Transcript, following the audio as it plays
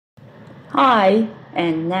Hi,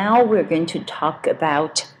 and now we're going to talk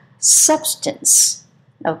about substance.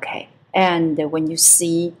 Okay, and when you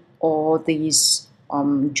see all these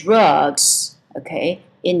drugs, okay,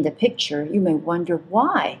 in the picture, you may wonder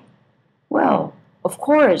why. Well, of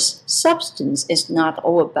course, substance is not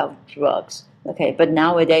all about drugs. Okay, but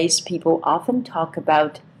nowadays people often talk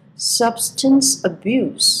about substance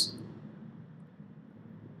abuse.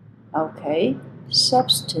 Okay,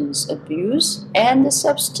 substance abuse. And the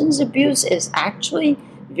substance abuse is actually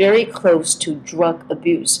very close to drug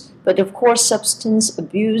abuse. But of course, substance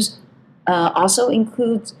abuse also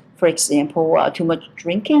includes, for example, too much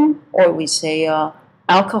drinking, or we say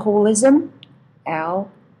alcoholism.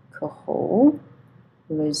 Alcoholism.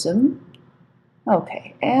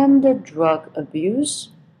 Okay, and the drug abuse.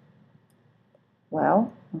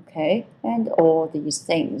 Well, okay, and all these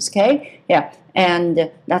things, okay? Yeah,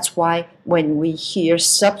 and that's why when we hear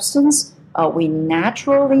substance, we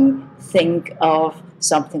naturally think of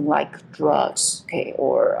something like drugs, okay,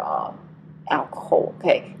 or alcohol,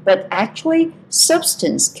 okay? But actually,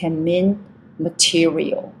 substance can mean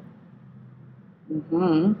material.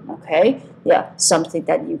 Okay, yeah, something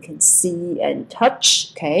that you can see and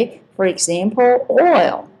touch, okay? For example,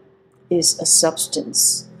 oil is a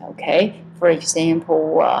substance, okay? For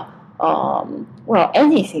example, well,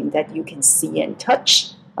 anything that you can see and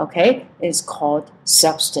touch, okay, is called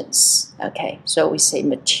substance, okay? So we say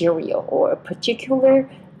material, or a particular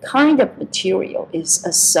kind of material is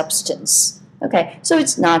a substance, okay? So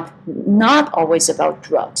it's not always about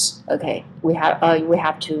drugs, okay? We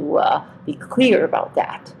have to be clear about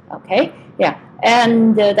that, okay? Yeah,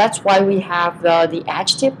 and that's why we have the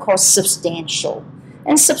adjective called substantial.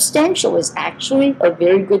 And substantial is actually a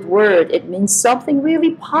very good word. It means something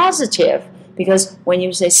really positive, because when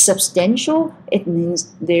you say substantial, it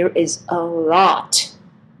means there is a lot.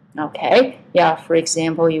 Okay? Yeah, for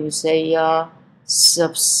example, you say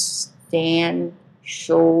substantial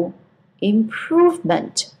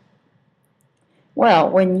improvement. Well,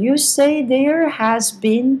 when you say there has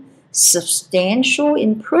been substantial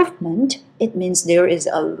improvement, it means there is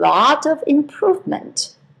a lot of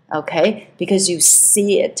improvement. Okay, because you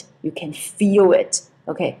see it, you can feel it.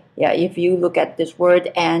 Okay, yeah, if you look at this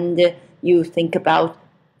word and you think about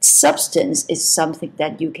substance is something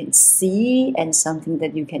that you can see and something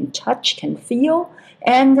that you can touch, can feel,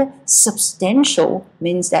 and substantial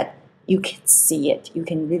means that you can see it, you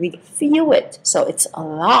can really feel it, so it's a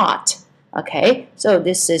lot. Okay, so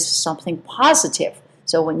this is something positive.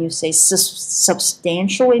 So when you say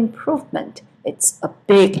substantial improvement, it's a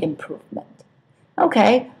big improvement.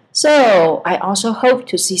 Okay, so I also hope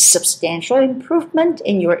to see substantial improvement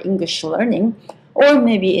in your English learning, or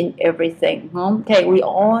maybe in everything. Okay, we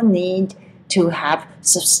all need to have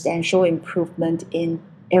substantial improvement in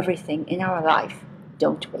everything in our life,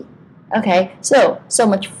 don't we? Okay, so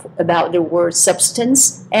much about the word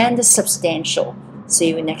substance and substantial. See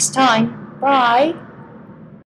you next time. Bye.